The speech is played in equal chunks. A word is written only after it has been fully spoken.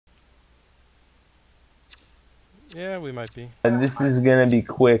Yeah, we might be. And this is gonna be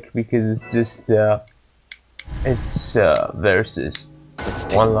quick because it's just it's versus Let's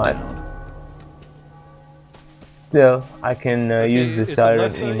take one him life. down. Still, I can Okay, use the is siren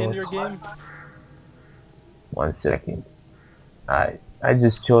Alessa in your emote. game? 1 second. I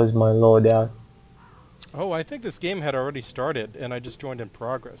just chose my loadout. Oh, I think this game had already started, and I just joined in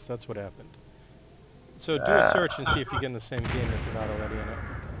progress. That's what happened. So do a search and see if you get in the same game if you're not already in it.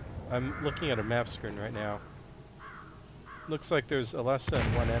 I'm looking at a map screen right now. Looks like there's Alessa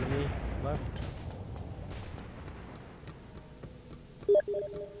and one enemy left.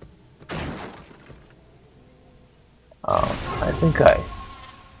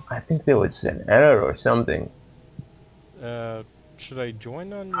 I think there was an error or something. Should I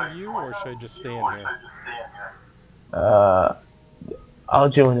join on you, or should I just stay in here? Uh, I'll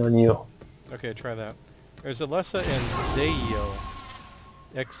join on you. Okay, try that. There's Alessa and Zeio.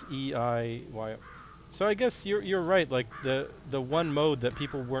 Xeiyo. So I guess you're right. Like the one mode that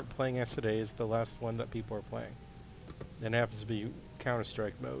people weren't playing yesterday is the last one that people are playing. And it happens to be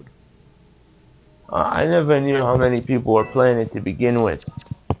Counter-Strike mode. I never knew how many people were playing it to begin with.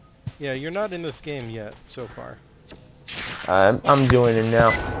 Yeah, you're not in this game yet so far. I'm joining now.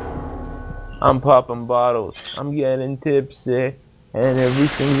 I'm popping bottles. I'm getting tipsy, and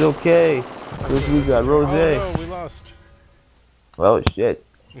everything's okay. Cause we got rosé. Oh no, we lost. Well, shit.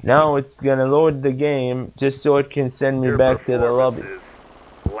 Now it's gonna load the game just so it can send me back to the lobby.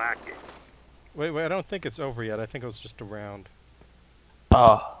 Wait, I don't think it's over yet. I think it was just a round.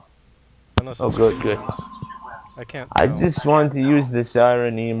 Oh, Unless oh, it's good, 2 good. rounds. I can't I tell. just wanted to use the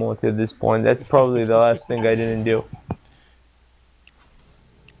siren emote at this point. That's probably the last thing I didn't do.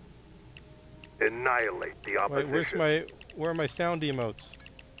 Annihilate the opposition. Wait, where are my sound emotes?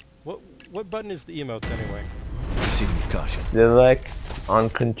 What button is the emotes anyway? Proceeding with caution. Select on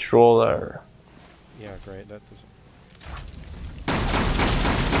controller. Yeah, great. That doesn't.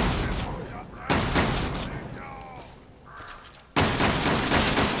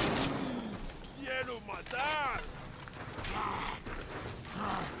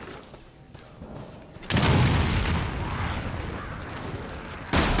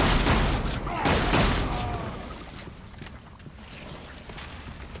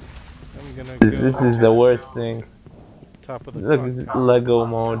 I'm gonna go This is the worst thing. top of the Look, clock. it's Lego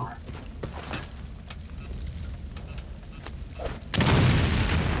mode.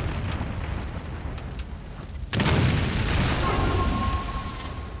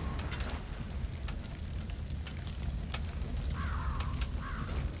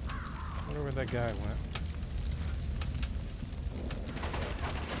 I wonder where that guy went.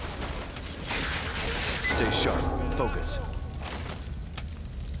 Stay sharp. Focus.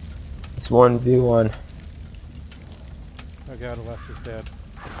 It's 1v1. Oh god, Alessa's dead.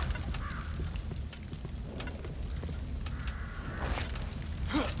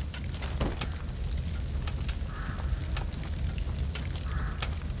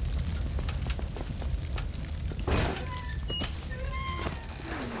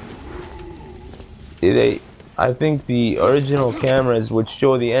 I think the original cameras would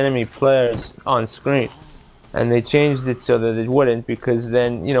show the enemy players on screen, and they changed it so that it wouldn't, because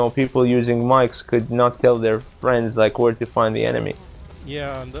then, you know, people using mics could not tell their friends like where to find the enemy.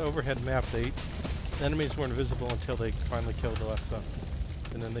 Yeah, on the overhead map, the enemies were invisible until they finally killed Alessa,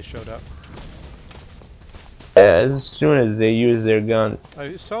 and then they showed up. As soon as they use their guns.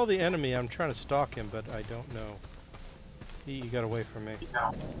 I saw the enemy. I'm trying to stalk him, but I don't know. He got away from me.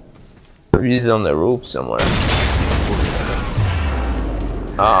 He's on the roof somewhere.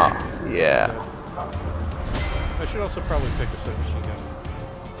 Ah, yeah. I should also probably pick a submachine gun.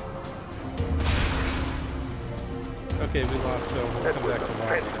 Okay, we lost, so we'll come back to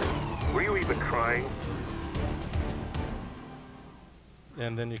lobby. Were you even trying?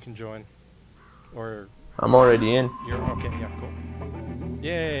 And then you can join. Or I'm already in. you're okay, yeah, cool.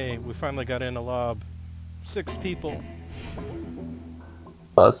 Yay, we finally got in a lob. 6 people.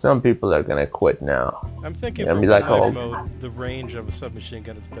 Well, some people are gonna quit now. I'm thinking Yeah, for be like, live oh. mode, the range of a submachine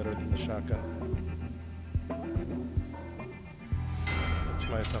gun is better than the shotgun. That's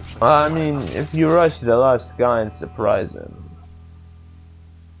my assumption. Well, I mean, if you rush the last guy and surprise him.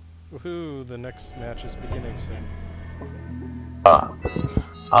 Woohoo, the next match is beginning soon.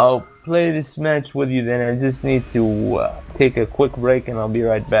 I'll play this match with you then. I just need to take a quick break and I'll be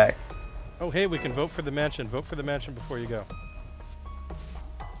right back. Oh hey, we can vote for the mansion. Vote for the mansion before you go.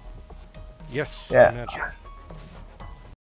 Yes, Yeah. the mansion.